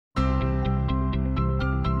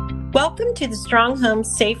Welcome to the Strong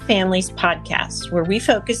Homes, Safe Families podcast, where we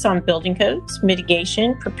focus on building codes,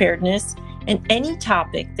 mitigation, preparedness, and any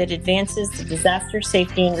topic that advances the disaster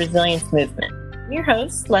safety and resilience movement. I'm your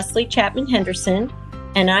host, Leslie Chapman Henderson,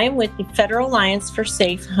 and I am with the Federal Alliance for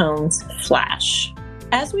Safe Homes, FLASH.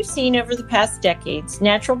 As we've seen over the past decades,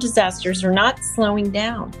 natural disasters are not slowing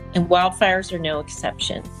down, and wildfires are no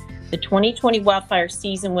exception. The 2020 wildfire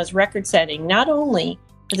season was record-setting, not only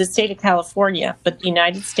for the state of California, but the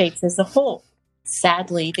United States as a whole.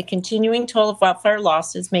 Sadly, the continuing toll of wildfire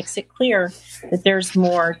losses makes it clear that there's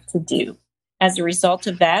more to do. As a result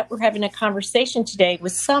of that, we're having a conversation today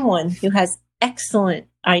with someone who has excellent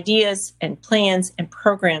ideas and plans and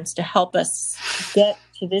programs to help us get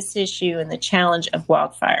to this issue and the challenge of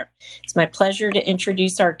wildfire. It's my pleasure to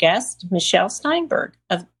introduce our guest, Michelle Steinberg,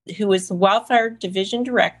 who is the Wildfire Division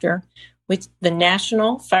Director with the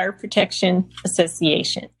National Fire Protection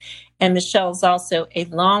Association. And Michelle is also a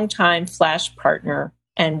longtime FLASH partner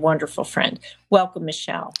and wonderful friend. Welcome,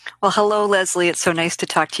 Michelle. Well, hello, Leslie. It's so nice to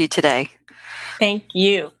talk to you today. Thank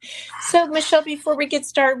you. So, Michelle, before we get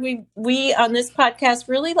started, we on this podcast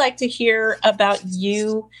really like to hear about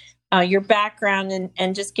you, your background,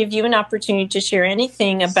 and just give you an opportunity to share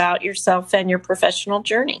anything about yourself and your professional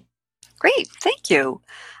journey. Great. Thank you.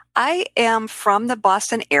 I am from the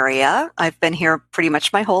Boston area. I've been here pretty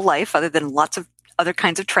much my whole life, other than lots of other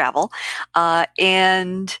kinds of travel.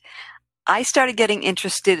 And I started getting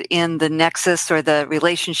interested in the nexus or the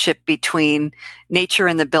relationship between nature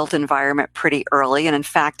and the built environment pretty early. And in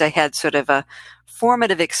fact, I had sort of a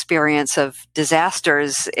formative experience of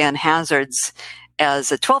disasters and hazards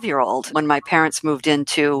as a 12-year-old when my parents moved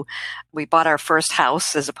we bought our first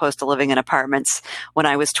house as opposed to living in apartments when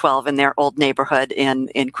I was 12 in their old neighborhood in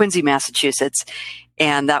Quincy, Massachusetts.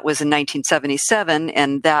 And that was in 1977.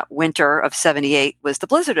 And that winter of 78 was the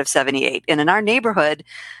blizzard of 78. And in our neighborhood,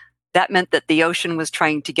 that meant that the ocean was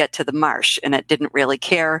trying to get to the marsh, and it didn't really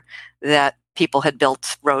care that people had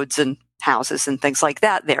built roads and houses and things like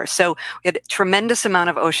that there. So we had a tremendous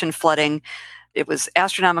amount of ocean flooding. It was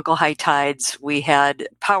astronomical high tides. We had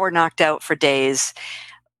power knocked out for days,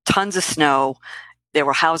 tons of snow. There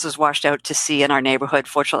were houses washed out to sea in our neighborhood.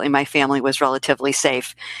 Fortunately, my family was relatively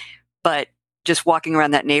safe. But just walking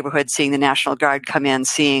around that neighborhood, seeing the National Guard come in,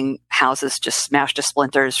 seeing houses just smashed to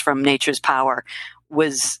splinters from nature's power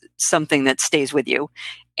was something that stays with you.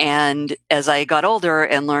 And as I got older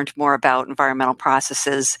and learned more about environmental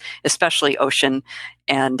processes, especially ocean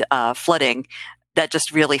and flooding, that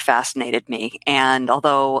just really fascinated me. And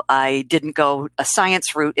although I didn't go a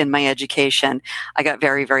science route in my education, I got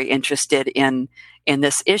very, very interested in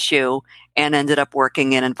this issue and ended up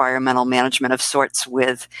working in environmental management of sorts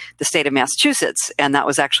with the state of Massachusetts. And that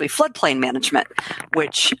was actually floodplain management,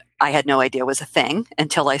 which I had no idea was a thing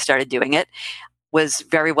until I started doing it. Was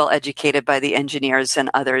very well educated by the engineers and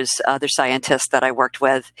other scientists that I worked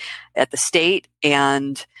with at the state,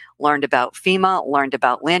 and learned about FEMA, learned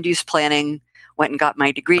about land use planning, went and got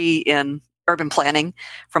my degree in urban planning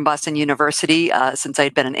from Boston University since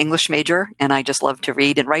I'd been an English major, and I just love to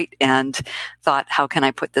read and write, and thought, how can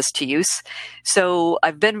I put this to use? So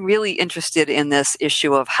I've been really interested in this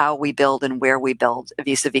issue of how we build and where we build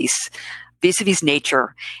vis-a-vis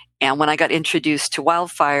nature. And when I got introduced to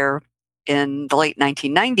wildfire in the late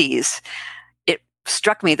 1990s, it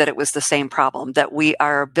struck me that it was the same problem, that we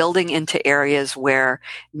are building into areas where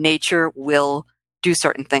nature will do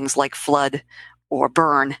certain things like flood or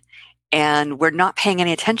burn, and we're not paying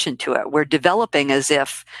any attention to it. We're developing as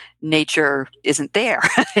if nature isn't there,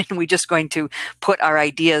 and we're just going to put our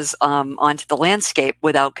ideas onto the landscape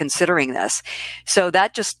without considering this. So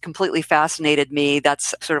that just completely fascinated me.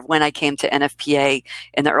 That's sort of when I came to NFPA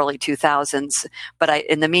in the early 2000s. But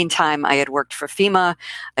in the meantime, I had worked for FEMA.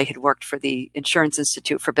 I had worked for the Insurance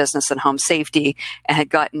Institute for Business and Home Safety, and had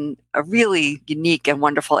gotten a really unique and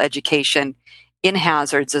wonderful education in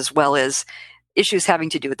hazards, as well as issues having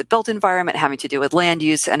to do with the built environment, having to do with land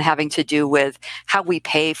use, and having to do with how we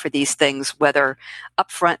pay for these things, whether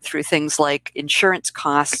upfront through things like insurance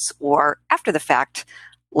costs or after the fact,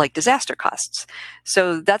 like disaster costs.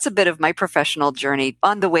 So that's a bit of my professional journey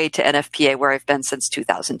on the way to NFPA, where I've been since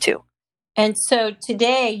 2002. And so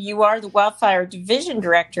today you are the Wildfire Division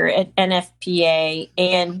Director at NFPA.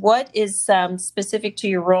 And what is specific to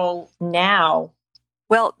your role now?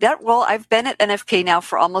 Well, that role, I've been at NFPA now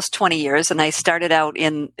for almost 20 years, and I started out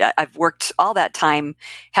I've worked all that time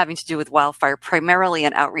having to do with wildfire, primarily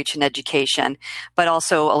in outreach and education, but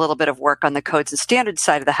also a little bit of work on the codes and standards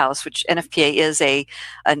side of the house, which NFPA is a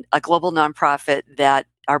global nonprofit that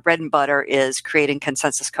our bread and butter is creating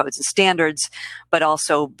consensus codes and standards, but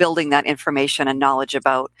also building that information and knowledge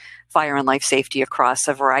about fire and life safety across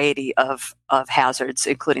a variety of hazards,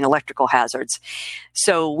 including electrical hazards.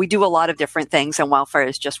 So we do a lot of different things, and wildfire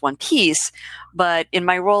is just one piece. But in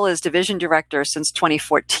my role as division director since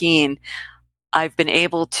 2014, I've been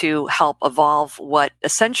able to help evolve what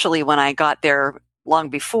essentially, when I got there long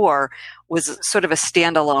before, was sort of a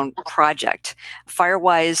standalone project.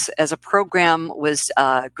 Firewise as a program was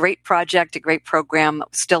a great project, a great program,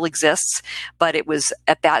 still exists, but it was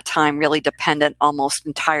at that time really dependent almost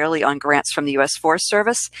entirely on grants from the U.S. Forest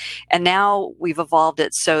Service. And now we've evolved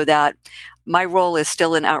it so that my role is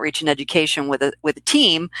still in outreach and education with a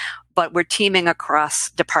team, but we're teaming across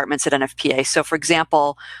departments at NFPA. So, for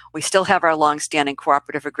example, we still have our longstanding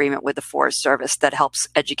cooperative agreement with the Forest Service that helps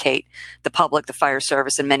educate the public, the fire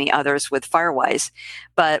service, and many others with Firewise.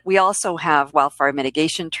 But we also have wildfire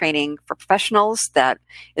mitigation training for professionals that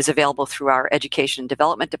is available through our education and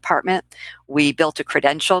development department. We built a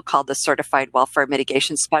credential called the Certified Wildfire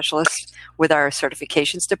Mitigation Specialist with our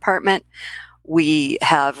certifications department. We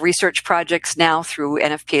have research projects now through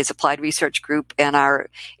NFPA's Applied Research Group and our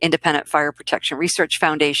Independent Fire Protection Research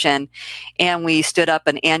Foundation. And we stood up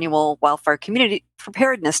an annual Wildfire Community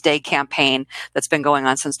Preparedness Day campaign that's been going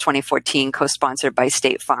on since 2014, co-sponsored by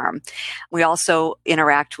State Farm. We also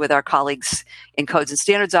interact with our colleagues in codes and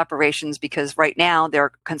standards operations because right now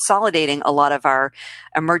they're consolidating a lot of our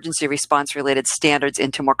emergency response related standards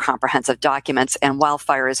into more comprehensive documents, and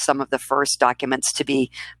wildfire is some of the first documents to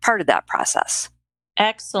be part of that process.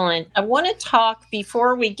 Excellent. I want to talk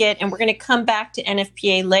before we get, and we're going to come back to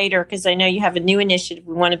NFPA later because I know you have a new initiative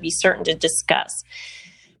we want to be certain to discuss.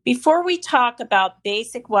 Before we talk about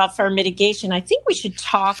basic wildfire mitigation, I think we should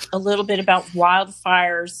talk a little bit about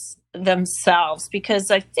wildfires themselves, because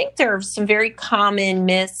I think there are some very common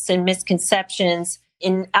myths and misconceptions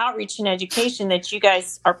in outreach and education that you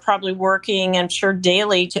guys are probably working, I'm sure,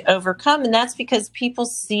 daily to overcome. And that's because people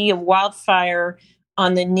see a wildfire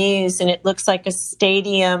on the news and it looks like a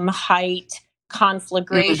stadium height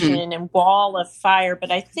conflagration and wall of fire.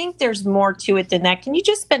 But I think there's more to it than that. Can you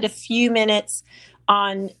just spend a few minutes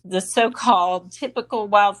on the so-called typical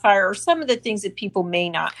wildfire or some of the things that people may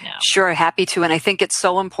not know? Sure, happy to. And I think it's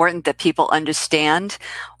so important that people understand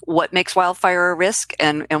what makes wildfire a risk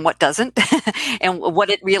and what doesn't and what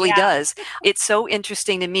it really does. It's so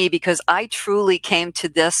interesting to me because I truly came to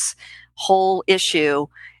this whole issue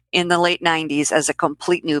in the late 90s as a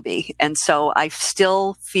complete newbie. And so I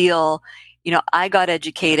still feel, I got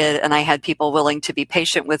educated and I had people willing to be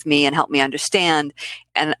patient with me and help me understand.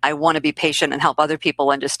 And I want to be patient and help other people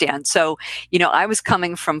understand. So, I was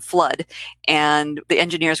coming from flood, and the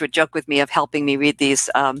engineers would joke with me of helping me read these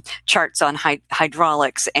charts on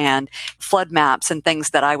hydraulics and flood maps and things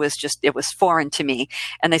that it was foreign to me.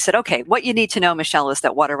 And they said, okay, what you need to know, Michelle, is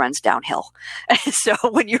that water runs downhill. So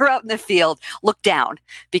when you're out in the field, look down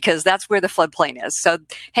because that's where the floodplain is. So,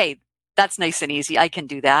 hey, that's nice and easy. I can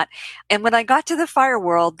do that. And when I got to the fire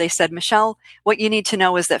world, they said, Michelle, what you need to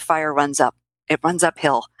know is that fire runs up. It runs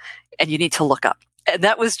uphill and you need to look up. And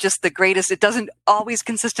that was just the greatest. It doesn't always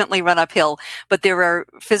consistently run uphill, but there are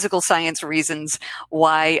physical science reasons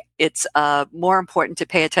why it's more important to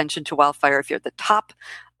pay attention to wildfire if you're at the top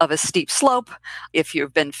of a steep slope, if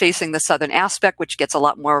you've been facing the southern aspect, which gets a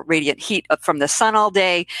lot more radiant heat from the sun all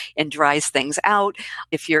day and dries things out,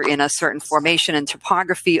 if you're in a certain formation and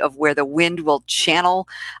topography of where the wind will channel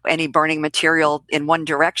any burning material in one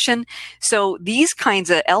direction. So these kinds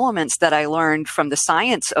of elements that I learned from the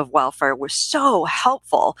science of wildfire were so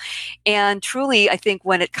helpful. And truly, I think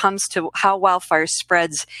when it comes to how wildfire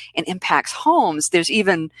spreads and impacts homes, there's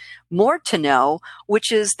even more to know,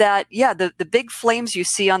 which is that, the big flames you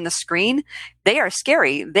see on the screen, they are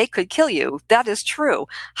scary. They could kill you. That is true.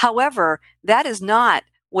 However, that is not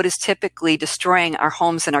what is typically destroying our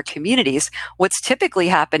homes and our communities. What's typically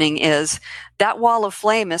happening is that wall of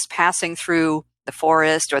flame is passing through the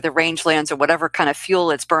forest or the rangelands or whatever kind of fuel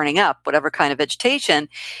it's burning up, whatever kind of vegetation.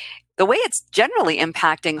 The way it's generally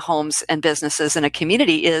impacting homes and businesses in a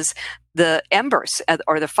community is the embers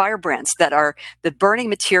or the firebrands that are the burning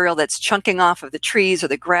material that's chunking off of the trees or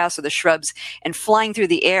the grass or the shrubs and flying through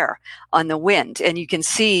the air on the wind. And you can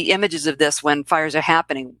see images of this when fires are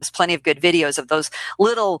happening. There's plenty of good videos of those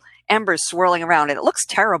little embers swirling around, and it looks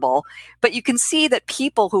terrible. But you can see that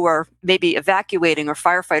people who are maybe evacuating or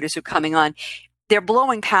firefighters who are coming on, they're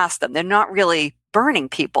blowing past them. They're not really burning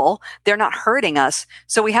people. They're not hurting us.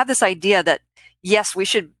 So we have this idea that, yes,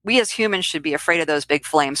 we as humans should be afraid of those big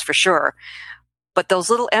flames for sure. But those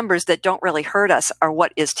little embers that don't really hurt us are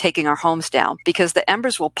what is taking our homes down, because the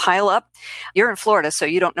embers will pile up. You're in Florida, so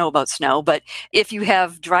you don't know about snow, but if you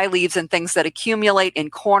have dry leaves and things that accumulate in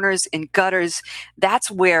corners, in gutters,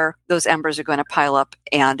 that's where those embers are going to pile up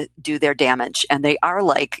and do their damage. And they are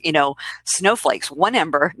like, snowflakes. One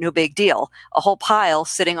ember, no big deal. A whole pile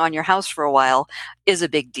sitting on your house for a while is a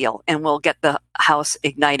big deal and will get the house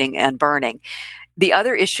igniting and burning. The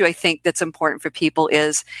other issue I think that's important for people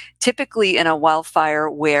is typically in a wildfire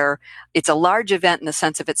where it's a large event in the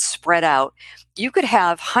sense of it's spread out, you could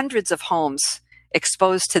have hundreds of homes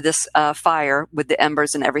exposed to this fire with the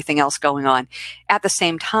embers and everything else going on at the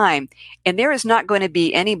same time. And there is not going to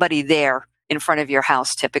be anybody there in front of your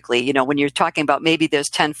house typically. When you're talking about maybe there's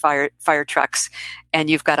 10 fire trucks and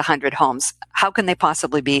you've got 100 homes, how can they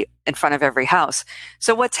possibly be in front of every house?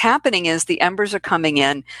 So what's happening is the embers are coming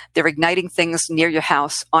in, they're igniting things near your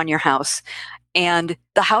house, on your house, and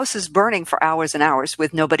the house is burning for hours and hours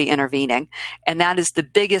with nobody intervening. And that is the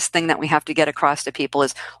biggest thing that we have to get across to people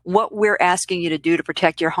is what we're asking you to do to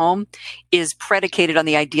protect your home is predicated on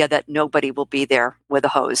the idea that nobody will be there with a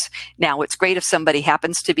hose. Now, it's great if somebody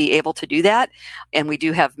happens to be able to do that. And we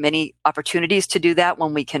do have many opportunities to do that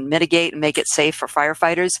when we can mitigate and make it safe for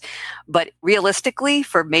firefighters. But realistically,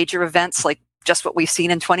 for major events like just what we've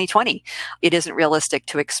seen in 2020. It isn't realistic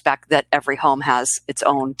to expect that every home has its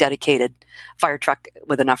own dedicated fire truck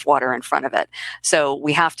with enough water in front of it. So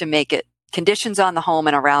we have to make it conditions on the home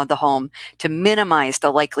and around the home to minimize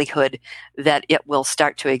the likelihood that it will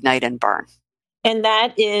start to ignite and burn. And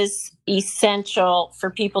that is essential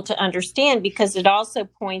for people to understand, because it also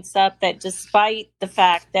points up that despite the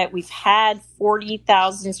fact that we've had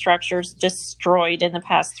 40,000 structures destroyed in the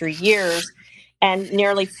past 3 years, and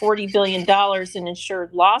nearly $40 billion in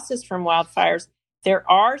insured losses from wildfires, there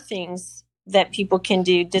are things that people can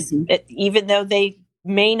do, even though they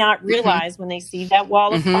may not realize when they see that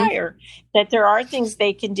wall of fire, that there are things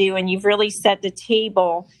they can do, and you've really set the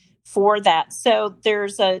table for that. So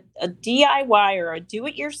there's a DIY or a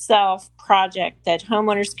do-it-yourself project that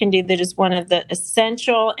homeowners can do that is one of the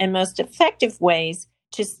essential and most effective ways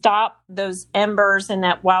to stop those embers and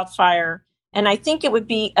that wildfire. And I think it would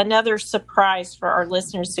be another surprise for our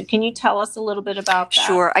listeners. So can you tell us a little bit about that?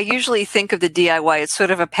 Sure. I usually think of the DIY as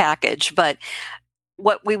sort of a package, but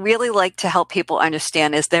what we really like to help people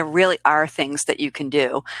understand is there really are things that you can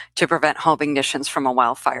do to prevent home ignitions from a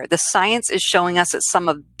wildfire. The science is showing us that some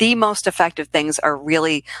of the most effective things are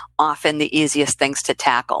really often the easiest things to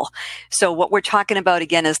tackle. So what we're talking about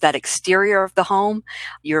again is that exterior of the home,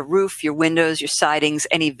 your roof, your windows, your sidings,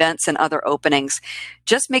 any vents and other openings,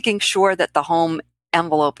 just making sure that the home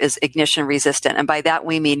envelope is ignition resistant. And by that,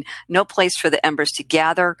 we mean no place for the embers to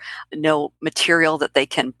gather, no material that they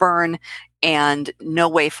can burn, and no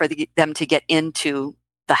way for them to get into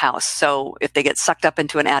the house. So if they get sucked up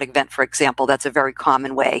into an attic vent, for example, that's a very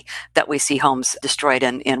common way that we see homes destroyed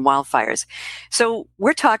in wildfires. So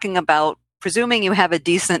we're talking about, presuming you have a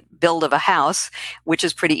decent build of a house, which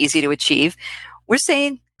is pretty easy to achieve, we're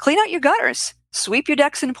saying clean out your gutters, sweep your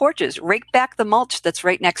decks and porches, rake back the mulch that's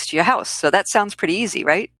right next to your house. So that sounds pretty easy,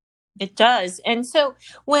 right? It does. And so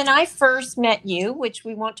when I first met you, which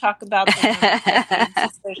we won't talk about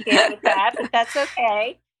associated with that, but that's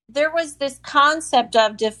okay. There was this concept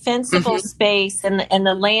of defensible space and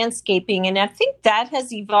the landscaping. And I think that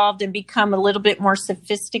has evolved and become a little bit more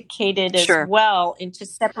sophisticated as well into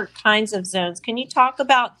separate kinds of zones. Can you talk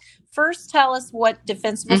about, first tell us what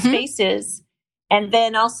defensible space is? And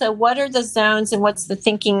then also, what are the zones and what's the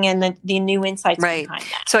thinking and the new insights behind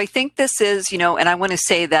that? So I think this is, and I want to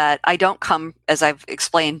say that I don't come, as I've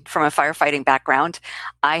explained, from a firefighting background.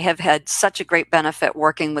 I have had such a great benefit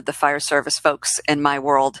working with the fire service folks in my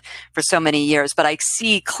world for so many years. But I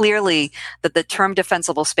see clearly that the term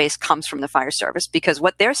defensible space comes from the fire service, because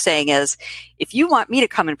what they're saying is, if you want me to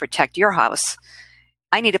come and protect your house,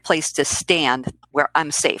 I need a place to stand where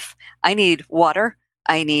I'm safe. I need water.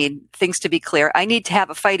 I need things to be clear. I need to have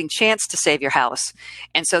a fighting chance to save your house.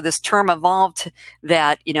 And so this term evolved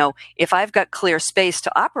that, if I've got clear space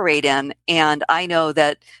to operate in and I know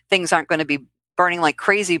that things aren't going to be burning like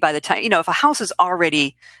crazy by the time, if a house is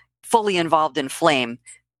already fully involved in flame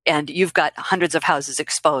and you've got hundreds of houses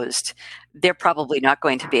exposed, they're probably not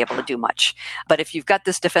going to be able to do much. But if you've got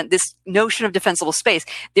this notion of defensible space,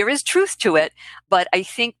 there is truth to it. But I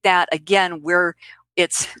think that, again,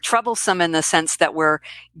 it's troublesome in the sense that we're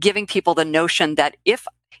giving people the notion that if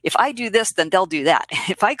I do this, then they'll do that.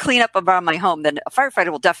 If I clean up around my home, then a firefighter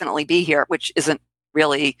will definitely be here, which isn't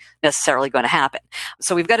really necessarily going to happen.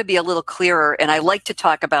 So we've got to be a little clearer. And I like to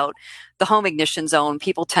talk about the home ignition zone.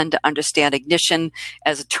 People tend to understand ignition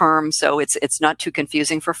as a term, so it's not too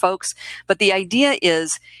confusing for folks. But the idea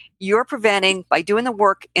is you're preventing, by doing the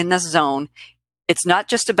work in this zone, it's not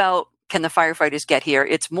just about can the firefighters get here?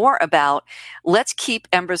 It's more about let's keep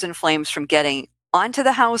embers and flames from getting onto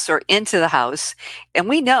the house or into the house. And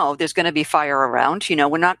we know there's going to be fire around.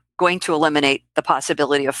 We're not going to eliminate the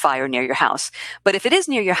possibility of fire near your house. But if it is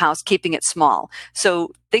near your house, keeping it small.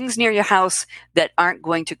 So things near your house that aren't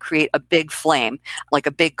going to create a big flame, like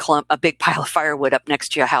a big pile of firewood up next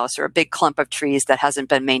to your house, or a big clump of trees that hasn't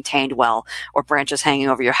been maintained well, or branches hanging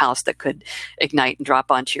over your house that could ignite and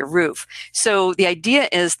drop onto your roof. So the idea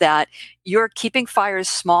is that you're keeping fires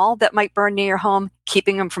small that might burn near your home,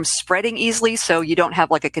 keeping them from spreading easily, so you don't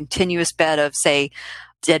have like a continuous bed of, say,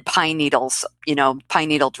 dead pine needles, pine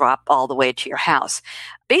needle drop all the way to your house.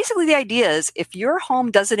 Basically, the idea is if your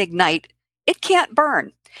home doesn't ignite, it can't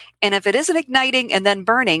burn. And if it isn't igniting and then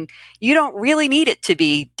burning, you don't really need it to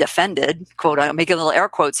be defended, quote, I'm making little air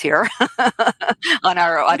quotes here on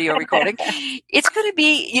our audio recording. It's going to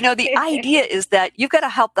be, the idea is that you've got to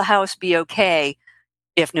help the house be okay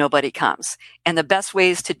if nobody comes. And the best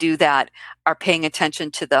ways to do that are paying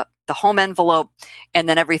attention to the home envelope and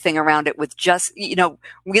then everything around it with just,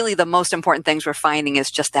 really the most important things we're finding is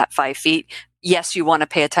just that 5 feet. Yes, you want to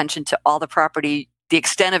pay attention to all the property, the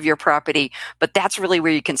extent of your property, but that's really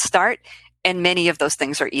where you can start. And many of those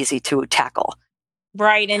things are easy to tackle.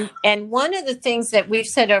 Right. And one of the things that we've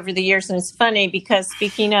said over the years, and it's funny because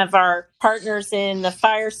speaking of our partners in the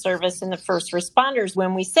fire service and the first responders,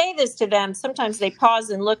 when we say this to them, sometimes they pause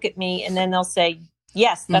and look at me and then they'll say,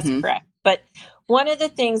 yes, that's correct. But one of the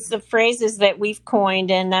things, the phrases that we've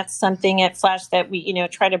coined, and that's something at Flash that we,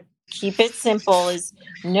 try to keep it simple, is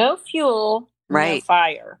no fuel, no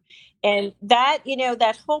fire. And that,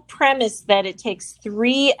 that whole premise that it takes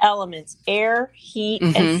 3 elements, air, heat,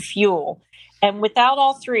 and fuel. And without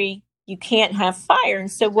all 3, you can't have fire.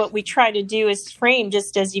 And so what we try to do is frame,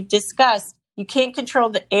 just as you've discussed, you can't control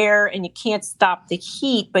the air and you can't stop the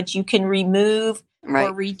heat, but you can remove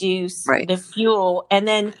or reduce the fuel. And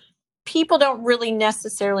then people don't really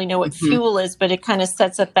necessarily know what fuel is, but it kind of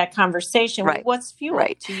sets up that conversation. Well, what's fuel?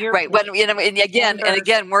 To your point? When, and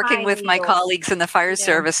again, working with my colleagues in the fire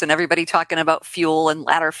service and everybody talking about fuel and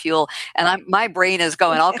ladder fuel, and my brain is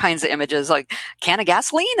going all kinds of images like can of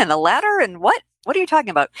gasoline and a ladder and what are you talking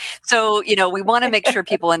about? So, we want to make sure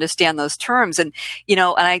people understand those terms. And, and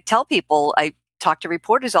I tell people, I talk to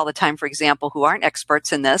reporters all the time, for example, who aren't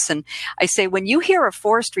experts in this. And I say, when you hear a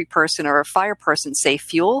forestry person or a fire person say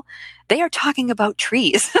fuel, they are talking about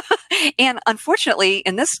trees. And unfortunately,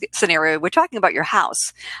 in this scenario, we're talking about your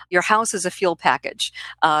house. Your house is a fuel package.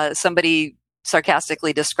 Somebody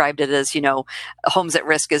sarcastically described it as, homes at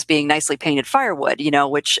risk as being nicely painted firewood,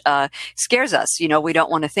 which scares us. We don't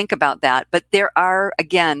want to think about that. But there are,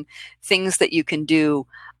 again, things that you can do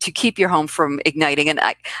to keep your home from igniting. And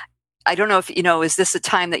I don't know if, is this a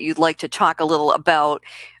time that you'd like to talk a little about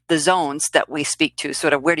the zones that we speak to?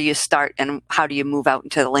 Sort of where do you start and how do you move out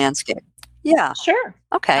into the landscape? Yeah. Sure.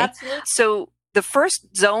 Okay. Absolutely. So the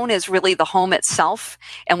first zone is really the home itself.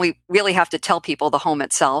 And we really have to tell people the home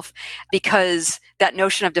itself because that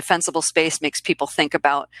notion of defensible space makes people think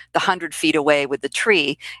about the 100 feet away with the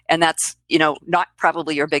tree. And that's, not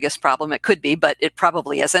probably your biggest problem. It could be, but it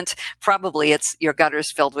probably isn't. Probably it's your gutters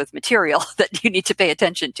filled with material that you need to pay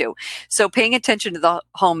attention to. So paying attention to the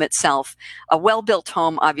home itself. A well-built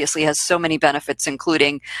home obviously has so many benefits,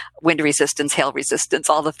 including wind resistance, hail resistance,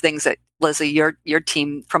 all the things that Leslie, your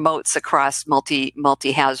team promotes across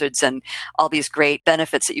multi-hazards and all these great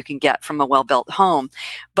benefits that you can get from a well-built home.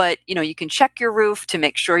 But, you can check your roof to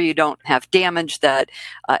make sure you don't have damage, that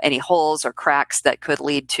any holes or cracks that could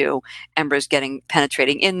lead to embers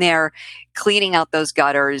penetrating in there, cleaning out those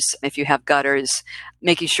gutters. If you have gutters,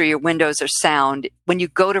 making sure your windows are sound. When you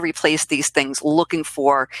go to replace these things, looking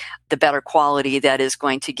for the better quality that is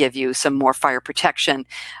going to give you some more fire protection.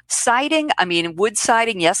 Siding, wood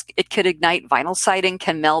siding, yes, it could ignite. Vinyl siding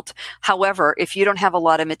can melt. However, if you don't have a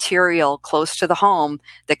lot of material close to the home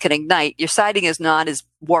that can ignite, your siding is not as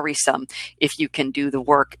worrisome if you can do the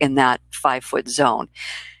work in that 5-foot zone.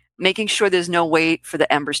 Making sure there's no way for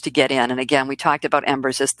the embers to get in. And again, we talked about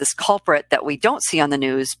embers as this culprit that we don't see on the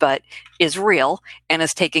news, but is real and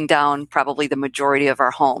is taking down probably the majority of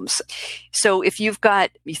our homes. So if you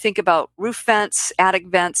think about roof vents, attic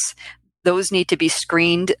vents, those need to be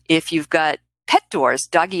screened. If you've got pet doors,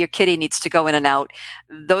 doggy or kitty needs to go in and out,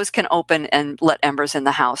 those can open and let embers in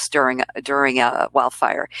the house during a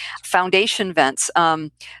wildfire. Foundation vents.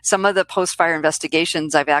 Some of the post-fire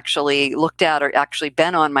investigations I've actually looked at or actually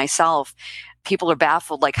been on myself, people are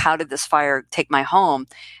baffled, like, how did this fire take my home?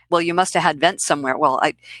 Well, you must have had vents somewhere. Well,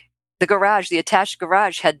 the attached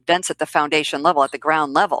garage had vents at the foundation level, at the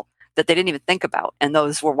ground level, that they didn't even think about. And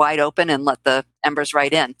those were wide open and let the embers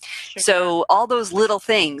right in. Sure. So all those little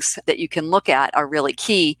things that you can look at are really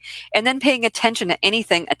key. And then paying attention to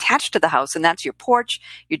anything attached to the house. And that's your porch,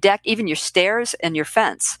 your deck, even your stairs and your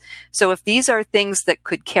fence. So if these are things that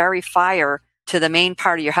could carry fire to the main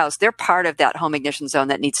part of your house, they're part of that home ignition zone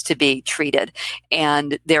that needs to be treated.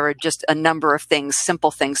 And there are just a number of things,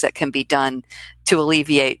 simple things that can be done to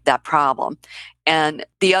alleviate that problem. And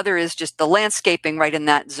the other is just the landscaping right in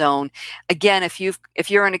that zone. Again, if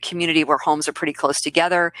you're in a community where homes are pretty close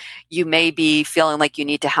together, you may be feeling like you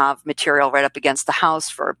need to have material right up against the house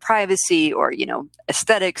for privacy or,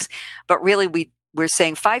 aesthetics. But really, we're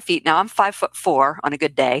saying 5 feet. Now I'm 5'4" on a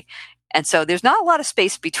good day. And so there's not a lot of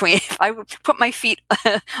space between. If I put my feet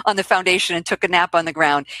on the foundation and took a nap on the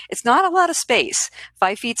ground, it's not a lot of space.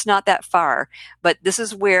 5 feet's not that far. But this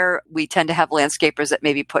is where we tend to have landscapers that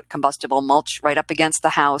maybe put combustible mulch right up against the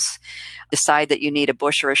house, decide that you need a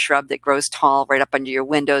bush or a shrub that grows tall right up under your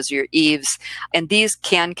windows or your eaves. And these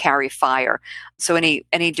can carry fire. So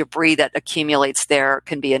any debris that accumulates there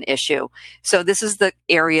can be an issue. So this is the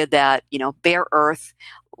area that, bare earth,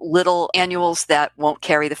 little annuals that won't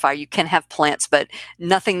carry the fire. You can have plants, but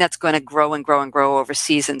nothing that's going to grow and grow and grow over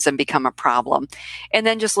seasons and become a problem. And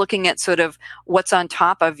then just looking at sort of what's on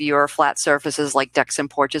top of your flat surfaces like decks and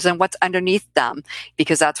porches and what's underneath them,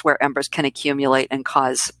 because that's where embers can accumulate and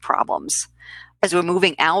cause problems. As we're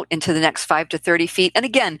moving out into the next 5 to 30 feet, and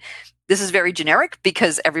again, this is very generic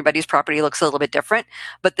because everybody's property looks a little bit different,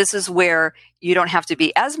 but this is where you don't have to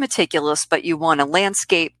be as meticulous, but you want to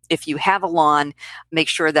landscape. If you have a lawn, make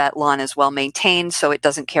sure that lawn is well maintained so it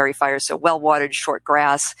doesn't carry fire. So well watered, short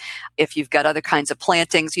grass. If you've got other kinds of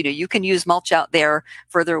plantings, you can use mulch out there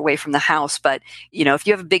further away from the house. But, if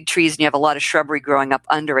you have big trees and you have a lot of shrubbery growing up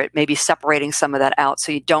under it, maybe separating some of that out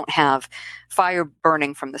so you don't have fire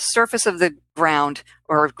burning from the surface of the ground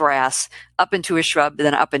or grass up into a shrub,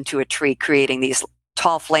 then up into a tree, creating these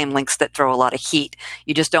tall flame links that throw a lot of heat.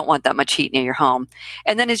 You just don't want that much heat near your home.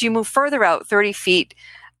 And then as you move further out, 30 feet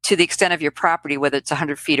to the extent of your property, whether it's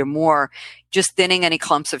 100 feet or more, just thinning any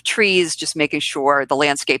clumps of trees, just making sure the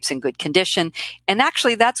landscape's in good condition. And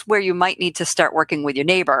actually, that's where you might need to start working with your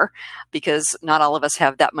neighbor, because not all of us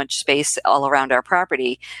have that much space all around our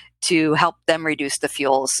property, to help them reduce the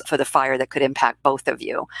fuels for the fire that could impact both of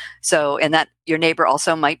you. So, and that your neighbor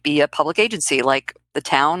also might be a public agency like the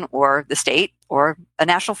town or the state or a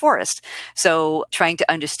national forest. So trying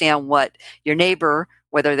to understand what your neighbor,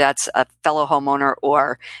 whether that's a fellow homeowner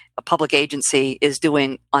or a public agency, is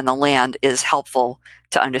doing on the land is helpful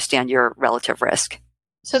to understand your relative risk.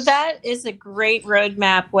 So that is a great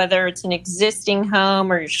roadmap, whether it's an existing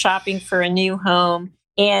home or you're shopping for a new home.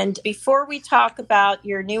 And before we talk about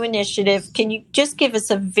your new initiative, can you just give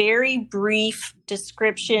us a very brief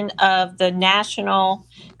description of the National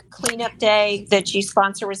Cleanup Day that you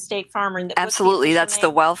sponsor with State Farm? And absolutely. That's the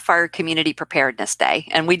Wildfire Community Preparedness Day.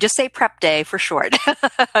 And we just say PrEP Day for short.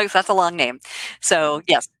 That's a long name. So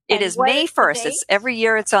yes, it is May 1st. It's every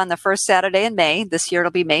year. It's on the first Saturday in May. This year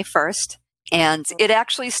it'll be May 1st. And it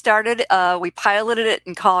actually started, we piloted it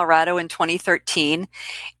in Colorado in 2013,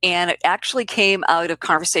 and it actually came out of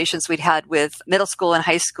conversations we'd had with middle school and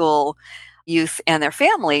high school youth and their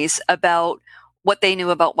families about what they knew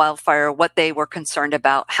about wildfire, what they were concerned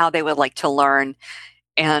about, how they would like to learn,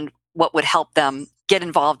 and what would help them get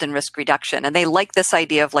involved in risk reduction. And they like this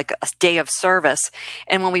idea of like a day of service.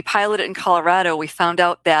 And when we piloted it in Colorado, we found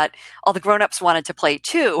out that all the grownups wanted to play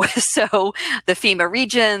too. So the FEMA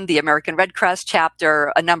region, the American Red Cross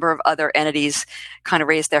chapter, a number of other entities kind of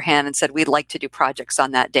raised their hand and said, we'd like to do projects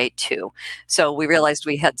on that day too. So we realized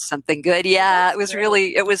we had something good. Yeah, it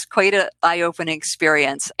was quite an eye-opening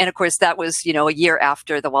experience. And of course, that was, a year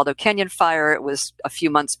after the Waldo Canyon fire. It was a few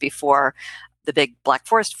months before the big Black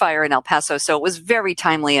Forest fire in El Paso. So it was very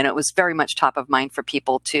timely and it was very much top of mind for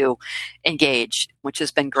people to engage, which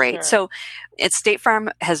has been great. Sure. So State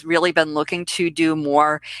Farm has really been looking to do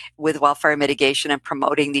more with wildfire mitigation and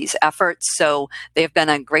promoting these efforts. So they've been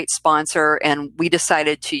a great sponsor, and we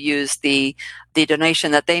decided to use the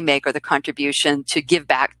donation that they make or the contribution to give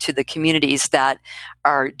back to the communities that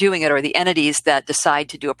are doing it or the entities that decide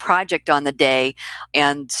to do a project on the day.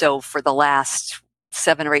 And so for the last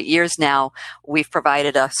 7 or 8 years now, we've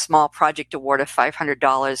provided a small project award of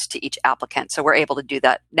 $500 to each applicant. So we're able to do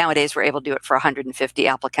that. Nowadays, we're able to do it for 150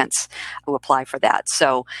 applicants who apply for that.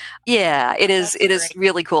 So yeah, it is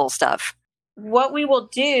really cool stuff. What we will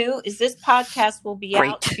do is this podcast will be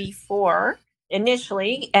out before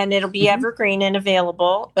initially, and it'll be evergreen and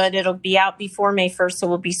available, but it'll be out before May 1st. So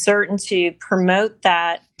we'll be certain to promote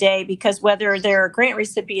that day, because whether they're a grant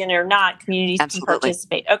recipient or not, communities can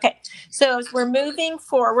participate. Okay. So as we're moving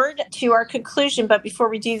forward to our conclusion, but before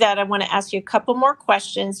we do that, I want to ask you a couple more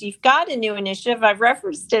questions. You've got a new initiative. I've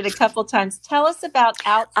referenced it a couple times. Tell us about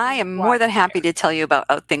Outthink I am more than happy to tell you about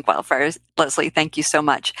Outthink Wildfire, Leslie. Thank you so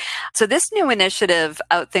much. So this new initiative,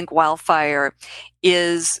 Outthink Wildfire,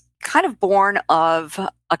 is kind of born of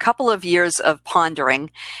a couple of years of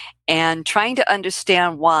pondering and trying to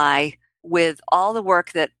understand why, with all the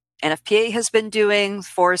work that NFPA has been doing,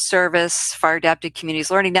 Forest Service, Fire Adapted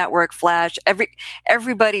Communities Learning Network, Flash,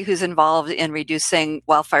 everybody who's involved in reducing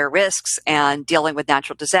wildfire risks and dealing with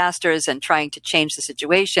natural disasters and trying to change the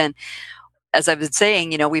situation. As I've been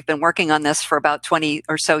saying, we've been working on this for about 20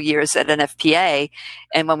 or so years at NFPA.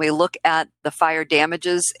 And when we look at the fire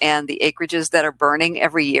damages and the acreages that are burning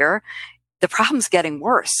every year, the problem's getting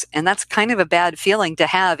worse. And that's kind of a bad feeling to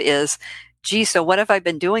have is, gee, so what have I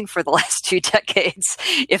been doing for the last 2 decades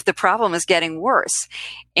if the problem is getting worse?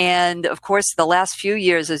 And of course, the last few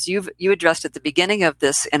years, as you addressed at the beginning of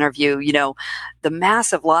this interview, the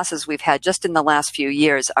massive losses we've had just in the last few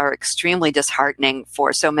years are extremely disheartening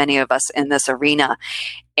for so many of us in this arena.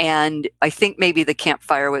 And I think maybe the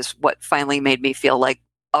campfire was what finally made me feel like,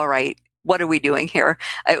 all right, what are we doing here?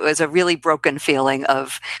 It was a really broken feeling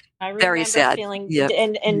of very sad. Feeling, yep.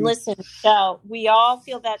 And listen, Michelle, we all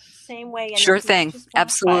feel that same way. Sure thing.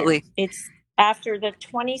 Absolutely. It's after the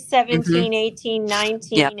 2017, 18,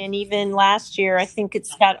 19, yep. And even last year, I think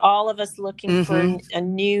it's got all of us looking for a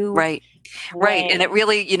new Right. And it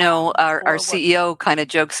really, our CEO kind of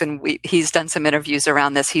jokes, and he's done some interviews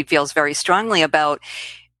around this. He feels very strongly about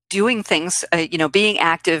doing things, being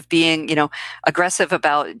active, being, aggressive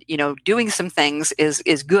about, doing some things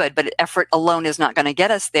is good, but effort alone is not going to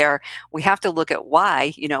get us there. We have to look at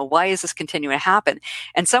why is this continuing to happen?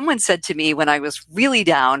 And someone said to me when I was really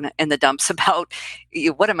down in the dumps about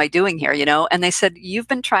what am I doing here, and they said, you've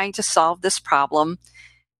been trying to solve this problem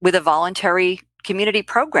with a voluntary community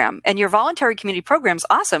program, and your voluntary community program's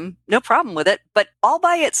awesome, no problem with it, but all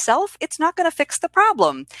by itself, it's not going to fix the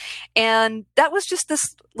problem. And that was just this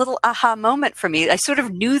little aha moment for me. I sort of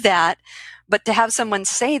knew that, but to have someone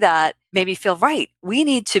say that made me feel right. We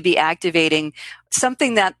need to be activating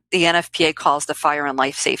something that the NFPA calls the fire and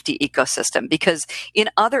life safety ecosystem, because in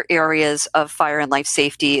other areas of fire and life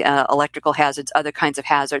safety, electrical hazards, other kinds of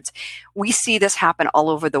hazards, we see this happen all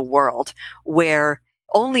over the world where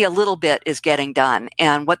only a little bit is getting done.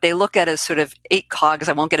 And what they look at is sort of 8 cogs.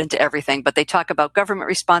 I won't get into everything, but they talk about government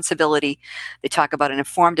responsibility. They talk about an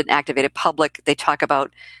informed and activated public. They talk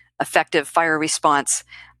about effective fire response,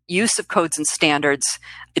 use of codes and standards,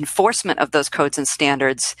 enforcement of those codes and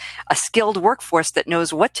standards, a skilled workforce that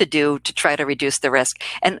knows what to do to try to reduce the risk.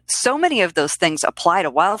 And so many of those things apply to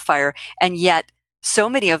wildfire. And yet so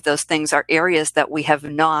many of those things are areas that we have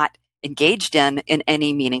not engaged in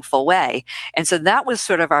any meaningful way. And so that was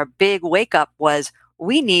sort of our big wake up, was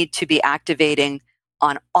we need to be activating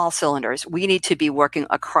on all cylinders. We need to be working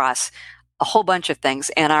across a whole bunch of things.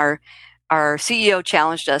 And our CEO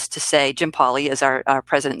challenged us to say, Jim Pauley is our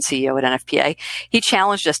president and CEO at NFPA. He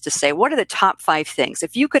challenged us to say, what are the top 5 things?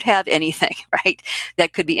 If you could have anything, right,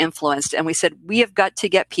 that could be influenced. And we said, we have got to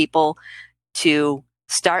get people to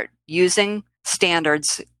start using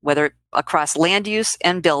standards, whether across land use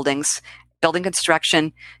and building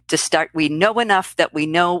construction, to start. We know enough that we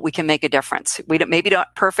know we can make a difference. Maybe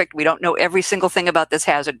not perfect. We don't know every single thing about this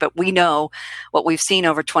hazard, but we know what we've seen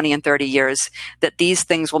over 20 and 30 years, that these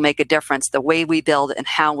things will make a difference. The way we build and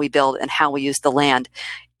how we use the land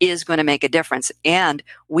is going to make a difference. And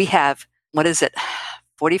we have,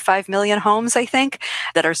 45 million homes, I think,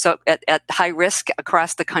 that are so at high risk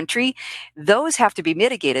across the country. Those have to be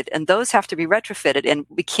mitigated and those have to be retrofitted. And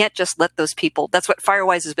we can't just let those people, that's what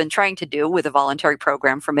Firewise has been trying to do with a voluntary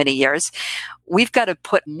program for many years. We've got to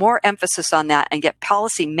put more emphasis on that and get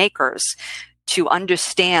policymakers to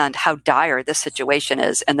understand how dire this situation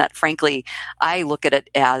is. And that, frankly, I look at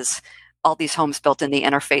it as all these homes built in the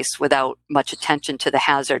interface without much attention to the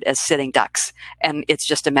hazard as sitting ducks. And it's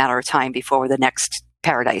just a matter of time before the next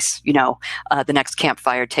paradise. The next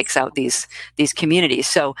campfire takes out these communities.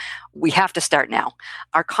 So we have to start now.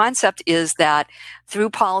 Our concept is that through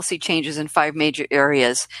policy changes in 5 major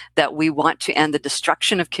areas, that we want to end the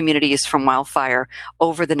destruction of communities from wildfire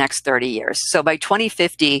over the next 30 years. So by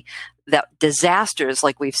 2050, that disasters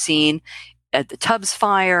like we've seen at the Tubbs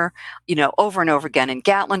fire, over and over again in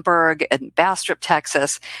Gatlinburg and Bastrop,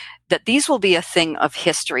 Texas, that these will be a thing of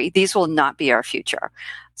history. These will not be our future.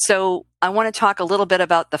 So I want to talk a little bit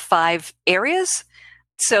about the 5 areas.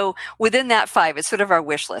 So within that 5, it's sort of our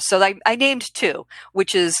wish list. So I named 2,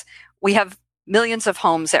 which is we have millions of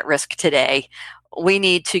homes at risk today. We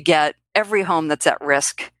need to get every home that's at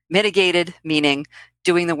risk mitigated, meaning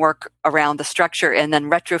doing the work around the structure, and then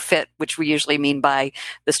retrofit, which we usually mean by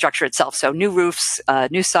the structure itself. So new roofs,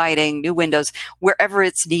 new siding, new windows, wherever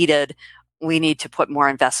it's needed. We need to put more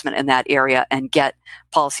investment in that area and get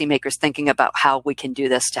policymakers thinking about how we can do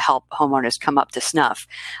this to help homeowners come up to snuff.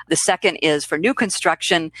 The second is for new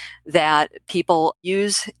construction that people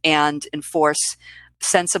use and enforce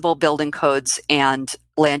sensible building codes and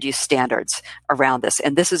land use standards around this.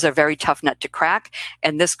 And this is a very tough nut to crack.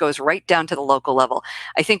 And this goes right down to the local level.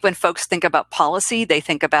 I think when folks think about policy, they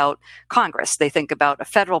think about Congress, they think about a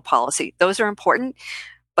federal policy. Those are important.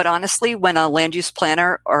 But honestly, when a land use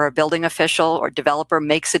planner or a building official or developer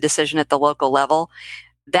makes a decision at the local level,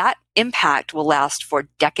 that impact will last for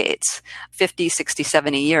decades, 50, 60,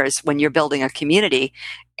 70 years when you're building a community.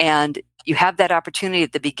 And you have that opportunity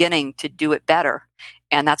at the beginning to do it better.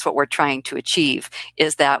 And that's what we're trying to achieve,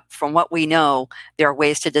 is that from what we know, there are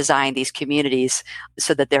ways to design these communities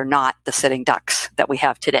so that they're not the sitting ducks that we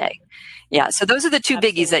have today. Yeah, so those are the 2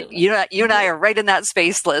 biggies that you and I are right in that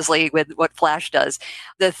space, Leslie, with what Flash does.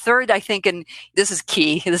 The third, I think, and this is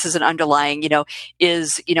key, this is an underlying,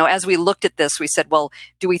 is, as we looked at this, we said, well,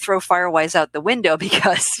 do we throw Firewise out the window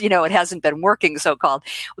because, it hasn't been working, so-called?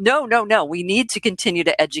 No. We need to continue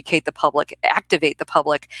to educate the public, activate the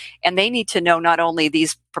public, and they need to know not only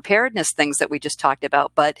these preparedness things that we just talked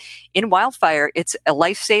about, but in wildfire, it's a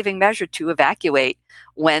life-saving measure to evacuate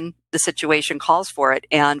when the situation calls for it.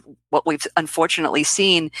 And what we've unfortunately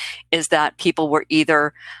seen is that people were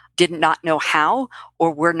either did not know how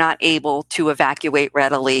or were not able to evacuate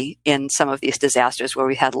readily in some of these disasters where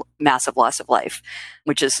we had massive loss of life,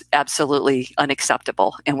 which is absolutely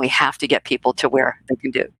unacceptable. And we have to get people to where they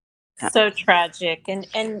can do. So tragic.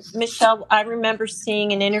 And Michelle, I remember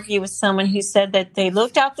seeing an interview with someone who said that they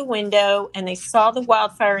looked out the window and they saw the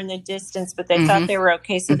wildfire in the distance, but they thought they were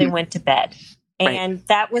okay, so they went to bed. And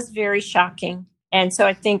that was very shocking. And so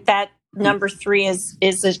I think that number 3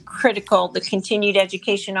 is critical, the continued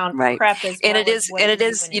education on PrEP as well. And it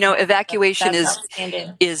is, evacuation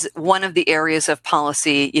is one of the areas of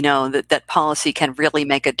policy, that policy can really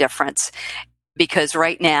make a difference. Because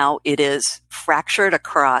right now it is fractured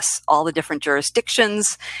across all the different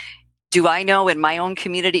jurisdictions. Do I know in my own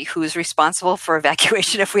community who's responsible for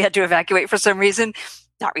evacuation if we had to evacuate for some reason?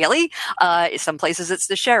 Not really. Some places it's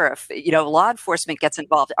the sheriff. Law enforcement gets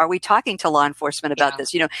involved. Are we talking to law enforcement about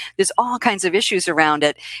this? There's all kinds of issues around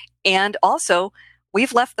it. And also,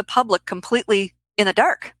 we've left the public completely in the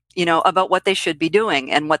dark, about what they should be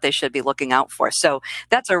doing and what they should be looking out for. So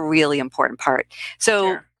that's a really important part.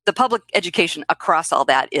 So the public education across all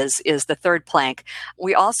that is the third plank.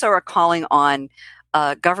 We also are calling on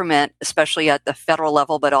government, especially at the federal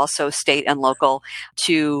level, but also state and local,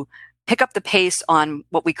 to pick up the pace on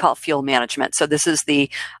what we call fuel management. So this is the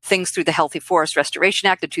things through the Healthy Forest Restoration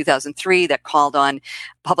Act of 2003 that called on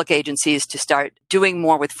public agencies to start doing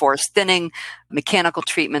more with forest thinning, mechanical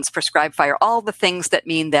treatments, prescribed fire, all the things that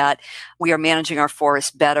mean that we are managing our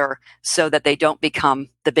forests better so that they don't become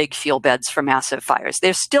the big fuel beds for massive fires.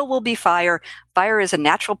 There still will be fire. Fire is a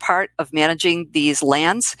natural part of managing these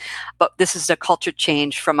lands, but this is a culture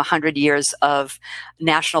change from 100 years of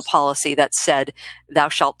national policy that said, thou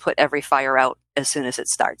shalt put every fire out as soon as it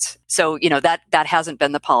starts. So, that hasn't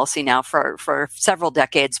been the policy now for several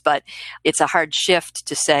decades, but it's a hard shift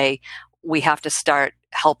to say we have to start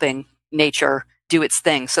helping nature do its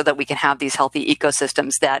thing so that we can have these healthy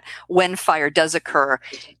ecosystems that when fire does occur,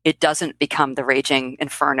 it doesn't become the raging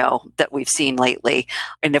inferno that we've seen lately.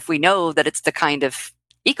 And if we know that it's the kind of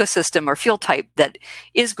ecosystem or fuel type that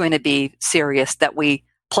is going to be serious, that we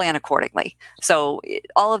plan accordingly. So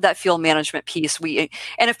all of that fuel management piece,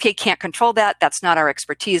 NFPA can't control that. That's not our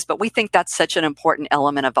expertise, but we think that's such an important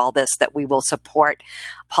element of all this that we will support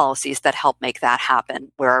policies that help make that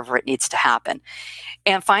happen wherever it needs to happen.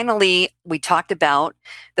 And finally, we talked about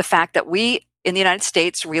the fact that we in the United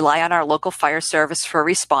States rely on our local fire service for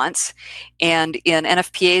response. And in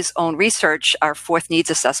NFPA's own research, our fourth needs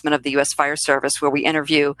assessment of the U.S. Fire Service, where we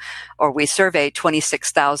interview or we survey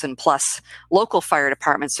 26,000 plus local fire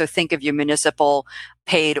departments. So think of your municipal,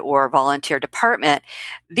 paid or volunteer department.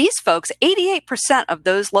 These folks, 88% of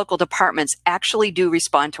those local departments actually do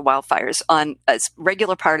respond to wildfires on a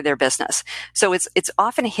regular part of their business. So it's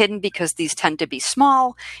often hidden because these tend to be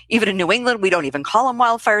small. Even in New England, we don't even call them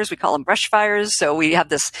wildfires. We call them brush fires. So we have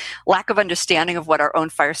this lack of understanding of what our own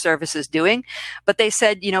fire service is doing. But they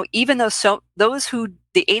said, even though those who,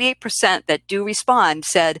 the 88% that do respond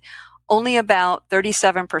said only about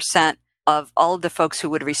 37% of all of the folks who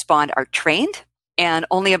would respond are trained. And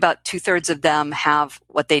only about 2/3 of them have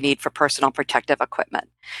what they need for personal protective equipment.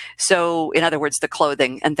 So, in other words, the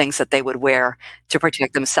clothing and things that they would wear to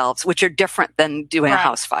protect themselves, which are different than doing a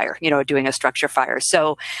house fire, doing a structure fire.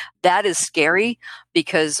 So that is scary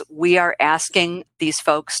because we are asking these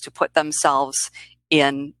folks to put themselves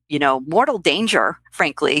in, mortal danger,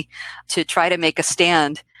 frankly, to try to make a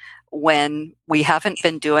stand when we haven't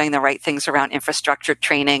been doing the right things around infrastructure,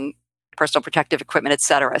 training, personal protective equipment, et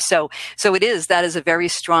cetera. So that is a very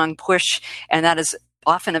strong push, and that is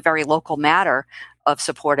often a very local matter of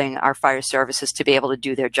supporting our fire services to be able to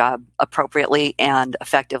do their job appropriately and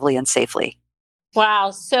effectively and safely.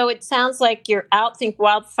 Wow. So it sounds like your Outthink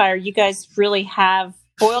Wildfire, you guys really have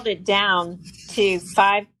boiled it down to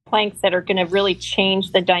 5 planks that are going to really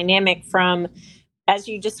change the dynamic from, as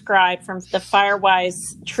you described, from the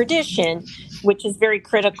FireWise tradition, which is very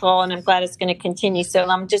critical, and I'm glad it's going to continue. So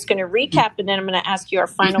I'm just going to recap, and then I'm going to ask you our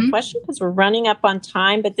final question because we're running up on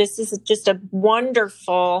time. But this is just a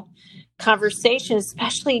wonderful conversation,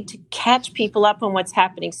 especially to catch people up on what's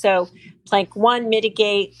happening. So plank 1,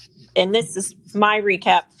 mitigate, and this is my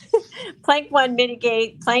recap. Plank 1,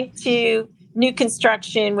 mitigate. Plank 2, new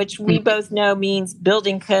construction, which we both know means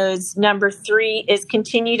building codes. Number 3 is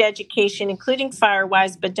continued education, including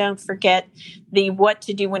FireWise, but don't forget the what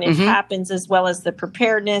to do when it happens, as well as the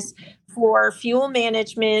preparedness. 4, fuel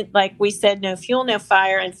management, like we said, no fuel, no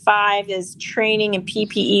fire. And 5 is training and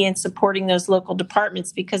PPE and supporting those local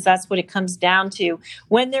departments, because that's what it comes down to.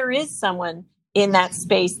 When there is someone in that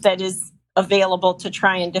space that is available to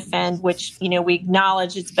try and defend, which, we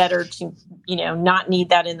acknowledge it's better to, not need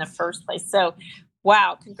that in the first place. So,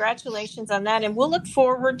 wow, congratulations on that. And we'll look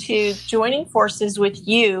forward to joining forces with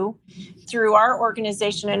you through our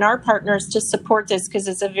organization and our partners to support this, because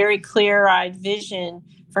it's a very clear-eyed vision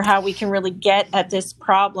for how we can really get at this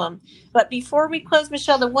problem. But before we close,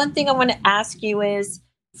 Michelle, the one thing I want to ask you is,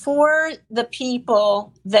 for the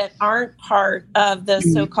people that aren't part of the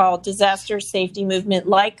so-called disaster safety movement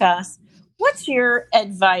like us, what's your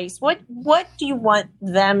advice? What do you want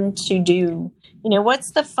them to do?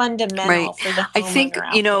 What's the fundamental for the homeowner? I think,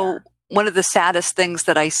 there? One of the saddest things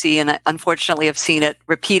that I see, and unfortunately I've seen it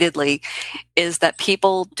repeatedly, is that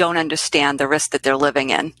people don't understand the risk that they're living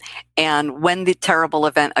in. And when the terrible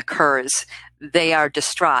event occurs, they are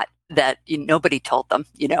distraught that nobody told them,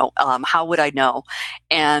 how would I know?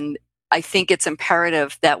 And I think it's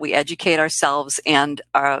imperative that we educate ourselves and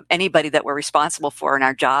anybody that we're responsible for in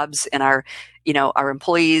our jobs and our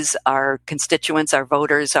employees, our constituents, our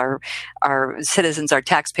voters, our citizens, our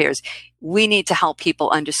taxpayers. We need to help people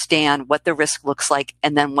understand what the risk looks like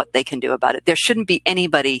and then what they can do about it. There shouldn't be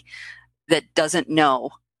anybody that doesn't know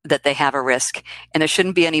that they have a risk, and there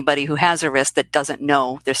shouldn't be anybody who has a risk that doesn't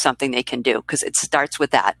know there's something they can do, because it starts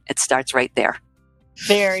with that. It starts right there.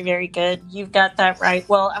 Very, very good. You've got that right.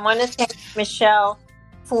 Well, I want to thank Michelle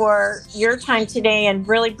for your time today and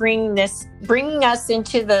really bringing us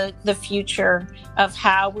into the future of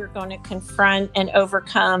how we're going to confront and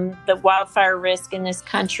overcome the wildfire risk in this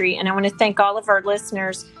country. And I want to thank all of our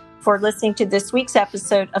listeners for listening to this week's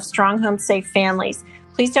episode of Strong Home Safe Families.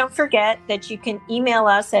 Please don't forget that you can email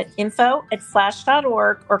us at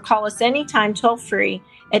info@flash.org or call us anytime toll-free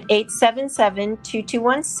at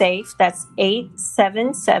 877-221-SAFE. That's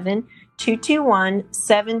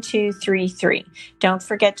 877-221-7233. Don't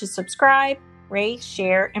forget to subscribe, rate,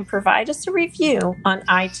 share, and provide us a review on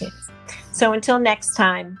iTunes. So until next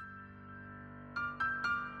time,